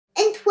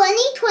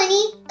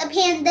2020, the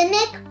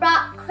pandemic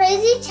brought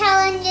crazy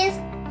challenges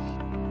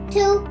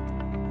to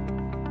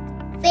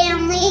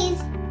families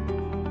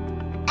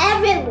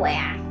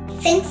everywhere.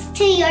 Thanks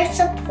to your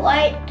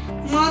support,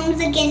 Moms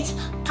Against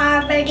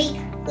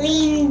Poverty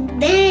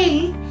leaned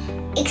in,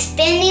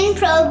 expanding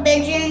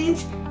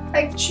provisions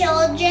for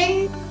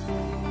children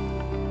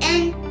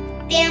and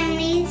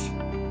families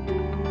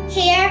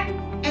here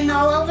and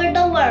all over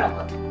the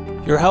world.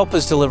 Your help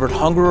has delivered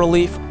hunger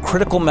relief,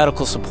 critical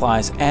medical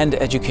supplies, and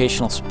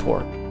educational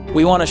support.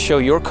 We want to show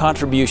your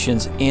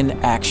contributions in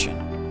action.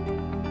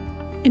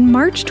 In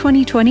March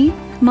 2020,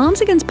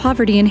 Moms Against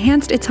Poverty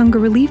enhanced its hunger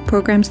relief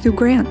programs through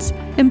grants,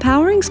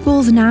 empowering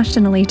schools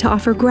nationally to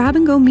offer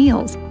grab-and-go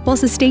meals, while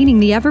sustaining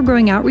the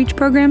ever-growing outreach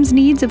program's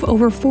needs of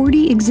over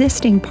 40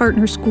 existing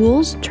partner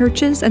schools,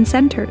 churches, and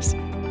centers.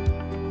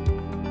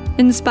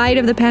 In spite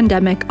of the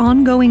pandemic,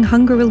 ongoing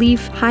hunger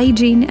relief,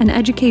 hygiene, and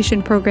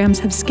education programs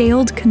have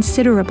scaled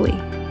considerably.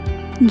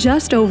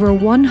 Just over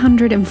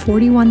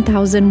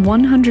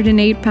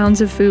 141,108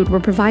 pounds of food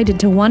were provided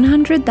to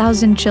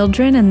 100,000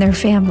 children and their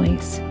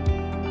families.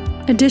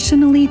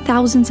 Additionally,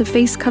 thousands of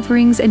face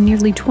coverings and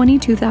nearly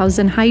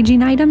 22,000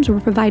 hygiene items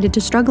were provided to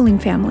struggling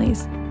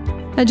families.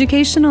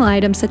 Educational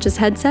items such as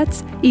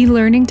headsets,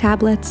 e-learning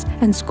tablets,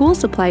 and school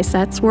supply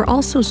sets were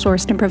also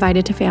sourced and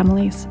provided to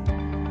families.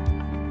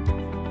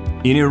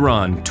 In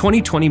Iran,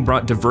 2020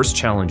 brought diverse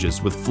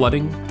challenges with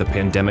flooding, the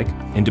pandemic,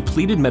 and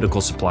depleted medical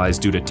supplies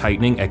due to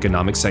tightening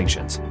economic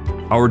sanctions.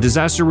 Our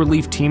disaster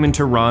relief team in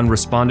Tehran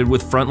responded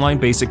with frontline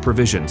basic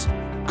provisions,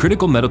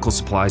 critical medical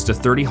supplies to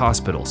 30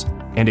 hospitals,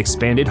 and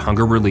expanded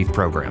hunger relief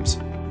programs.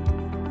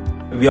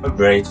 We are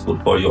grateful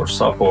for your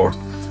support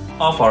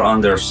of our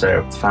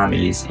underserved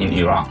families in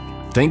Iran.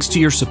 Thanks to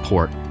your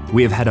support,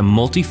 we have had a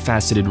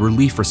multifaceted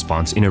relief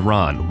response in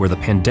Iran where the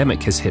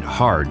pandemic has hit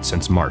hard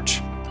since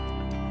March.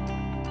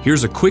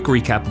 Here's a quick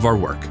recap of our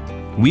work.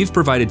 We've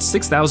provided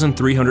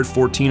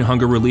 6,314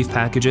 hunger relief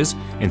packages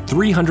and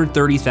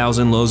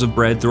 330,000 loaves of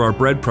bread through our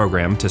bread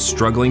program to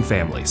struggling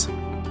families.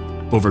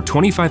 Over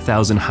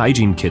 25,000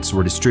 hygiene kits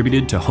were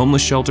distributed to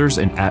homeless shelters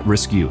and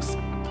at-risk youth.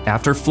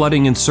 After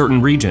flooding in certain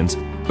regions,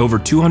 over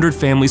 200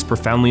 families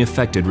profoundly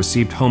affected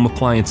received home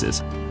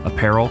appliances,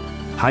 apparel,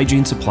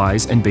 hygiene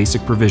supplies, and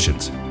basic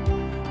provisions.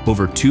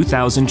 Over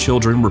 2,000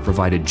 children were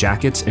provided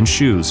jackets and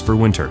shoes for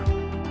winter.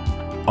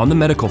 On the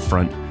medical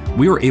front,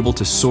 we were able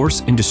to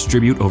source and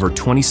distribute over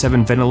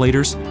 27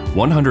 ventilators,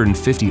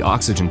 150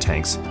 oxygen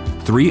tanks,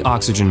 3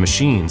 oxygen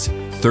machines,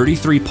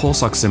 33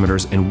 pulse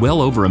oximeters, and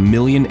well over 1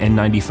 million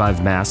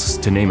N95 masks,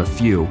 to name a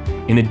few,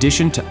 in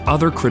addition to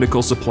other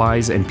critical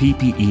supplies and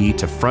PPE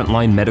to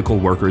frontline medical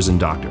workers and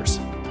doctors.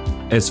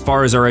 As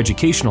far as our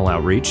educational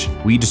outreach,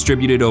 we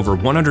distributed over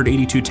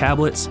 182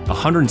 tablets,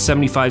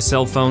 175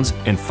 cell phones,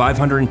 and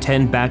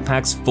 510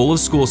 backpacks full of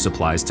school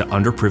supplies to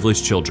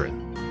underprivileged children.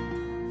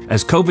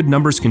 As COVID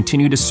numbers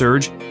continue to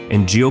surge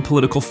and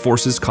geopolitical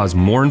forces cause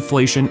more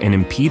inflation and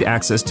impede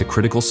access to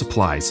critical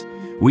supplies,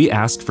 we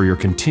ask for your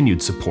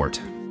continued support.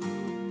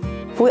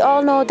 We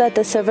all know that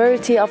the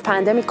severity of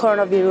pandemic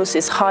coronavirus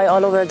is high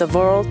all over the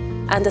world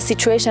and the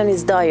situation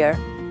is dire.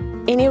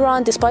 In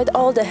Iran, despite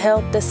all the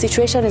help, the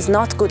situation is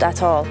not good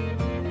at all.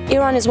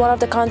 Iran is one of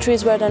the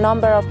countries where the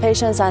number of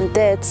patients and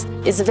deaths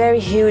is very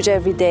huge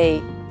every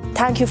day.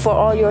 Thank you for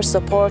all your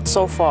support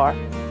so far.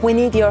 We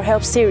need your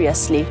help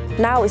seriously.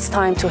 Now it's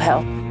time to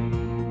help.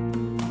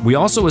 We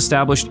also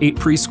established 8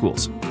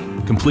 preschools,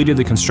 completed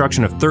the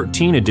construction of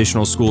 13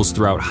 additional schools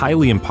throughout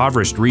highly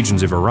impoverished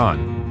regions of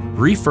Iran,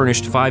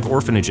 refurnished 5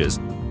 orphanages,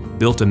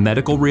 built a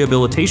medical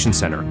rehabilitation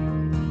center,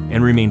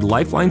 and remained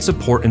lifeline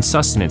support and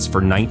sustenance for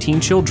 19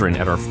 children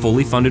at our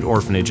fully funded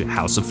orphanage at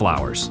House of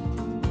Flowers.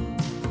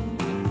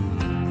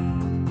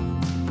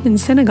 In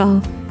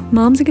Senegal,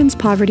 Moms Against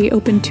Poverty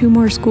opened 2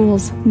 more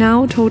schools,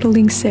 now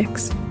totaling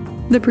 6.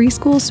 The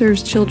preschool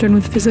serves children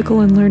with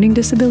physical and learning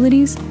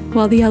disabilities,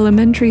 while the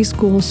elementary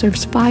school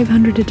serves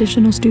 500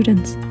 additional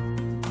students.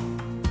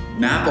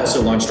 MAP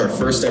also launched our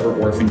first ever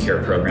orphan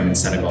care program in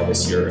Senegal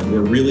this year, and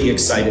we're really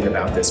excited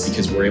about this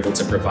because we're able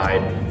to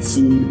provide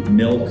food,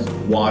 milk,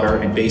 water,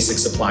 and basic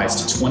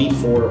supplies to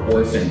 24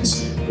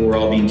 orphans who are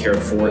all being cared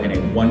for in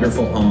a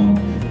wonderful home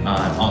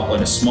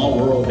in a small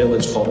rural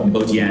village called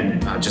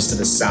Mbodien, just to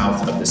the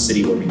south of the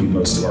city where we do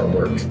most of our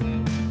work.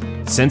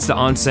 Since the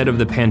onset of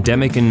the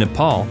pandemic in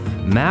Nepal,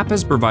 MAP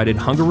has provided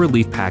hunger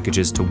relief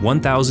packages to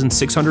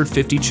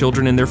 1,650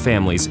 children and their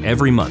families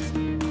every month.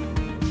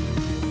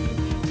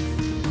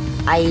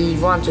 I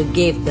want to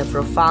give the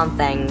profound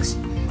thanks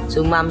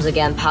to Moms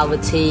Against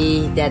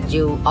Poverty that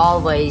you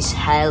always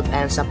help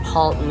and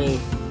support me.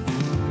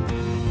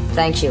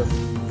 Thank you.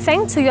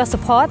 Thanks to your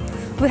support,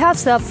 we have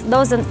served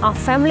dozens of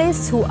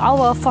families through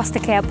our foster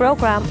care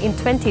program in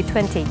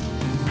 2020.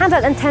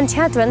 110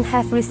 children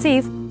have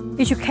received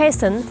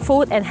education,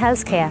 food, and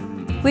health care.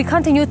 We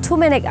continue to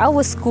manage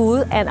our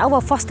school and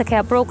our foster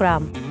care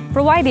program,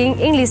 providing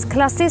English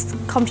classes,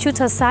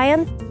 computer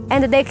science,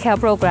 and the daycare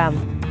program.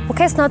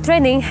 Vocational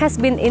training has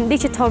been in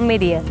digital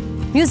media,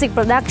 music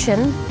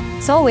production,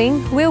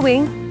 sewing,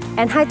 weaving,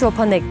 and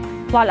hydroponics.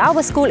 While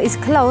our school is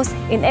closed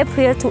in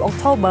April to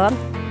October,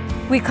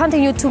 we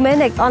continue to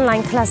manage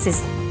online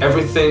classes.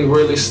 Everything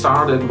really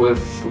started with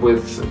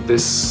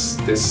this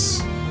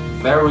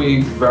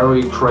very,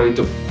 very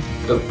creative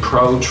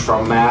approach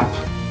from MAP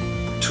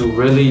to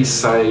really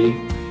say,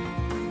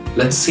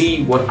 let's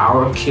see what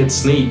our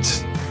kids need.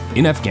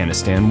 In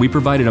Afghanistan, we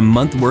provided a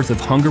month worth of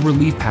hunger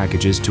relief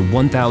packages to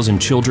 1,000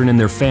 children and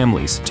their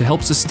families to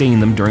help sustain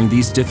them during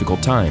these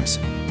difficult times.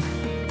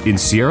 In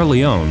Sierra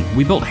Leone,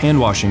 we built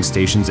hand-washing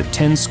stations at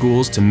 10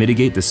 schools to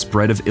mitigate the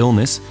spread of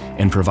illness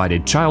and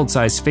provided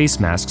child-sized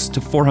face masks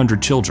to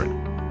 400 children.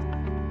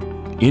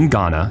 In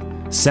Ghana,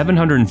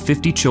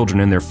 750 children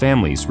and their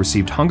families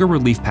received hunger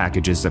relief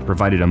packages that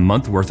provided a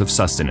month worth of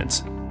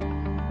sustenance.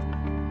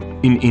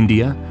 In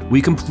India,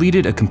 we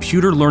completed a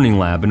computer learning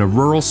lab in a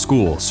rural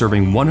school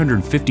serving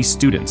 150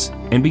 students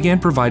and began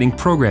providing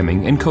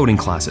programming and coding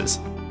classes.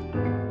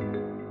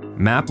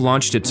 MAP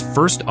launched its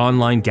first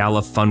online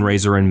gala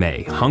fundraiser in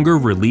May, Hunger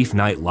Relief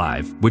Night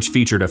Live, which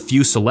featured a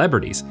few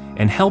celebrities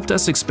and helped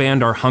us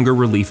expand our hunger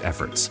relief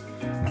efforts.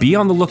 Be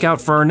on the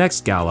lookout for our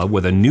next gala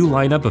with a new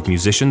lineup of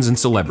musicians and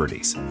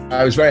celebrities.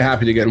 I was very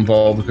happy to get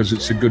involved because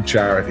it's a good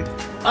charity.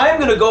 I'm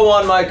going to go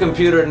on my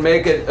computer and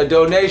make a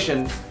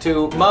donation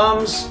to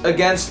Moms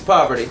Against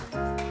Poverty.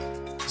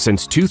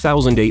 Since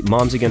 2008,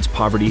 Moms Against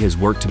Poverty has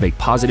worked to make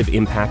positive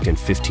impact in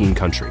 15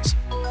 countries,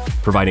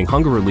 providing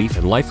hunger relief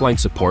and lifeline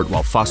support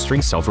while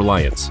fostering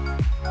self-reliance.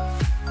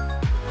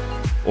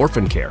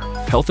 Orphan care,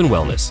 health and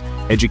wellness,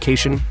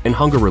 education, and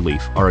hunger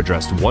relief are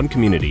addressed one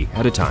community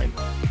at a time.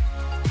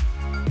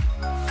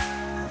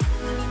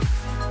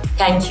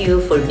 Thank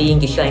you for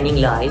being a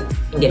shining light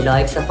in the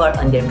lives of our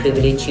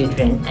underprivileged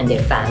children and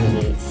their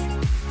families.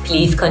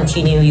 Please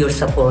continue your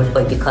support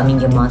by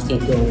becoming a monthly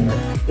donor.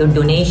 Your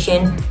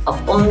donation of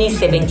only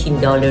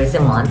 $17 a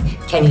month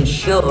can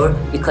ensure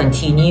we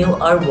continue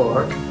our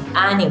work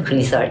and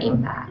increase our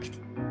impact.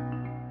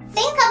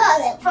 Think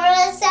about it. For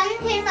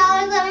 $17 a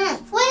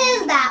month, what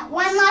is that?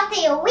 One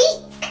latte a week?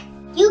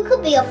 You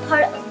could be a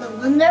part of the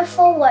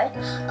wonderful work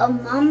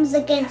of Moms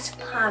Against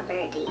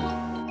Poverty.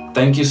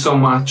 Thank you so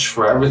much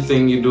for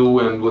everything you do,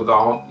 and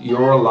without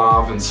your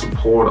love and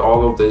support,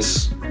 all of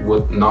this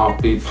would not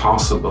be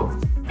possible.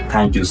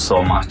 Thank you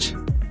so much.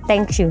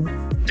 Thank you.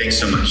 Thanks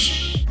so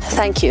much.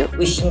 Thank you.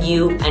 Wishing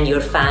you and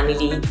your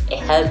family a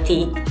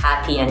healthy,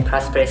 happy, and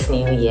prosperous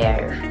new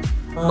year.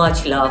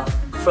 Much love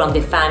from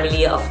the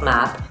family of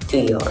MAP to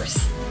yours.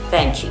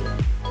 Thank you.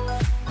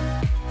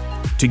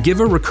 To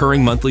give a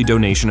recurring monthly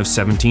donation of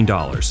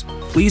 $17,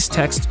 please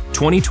text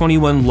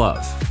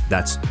 2021-LOVE,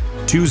 that's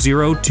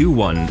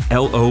 2021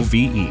 LOVE,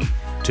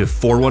 to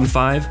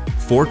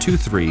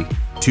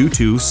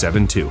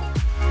 415-423-2272.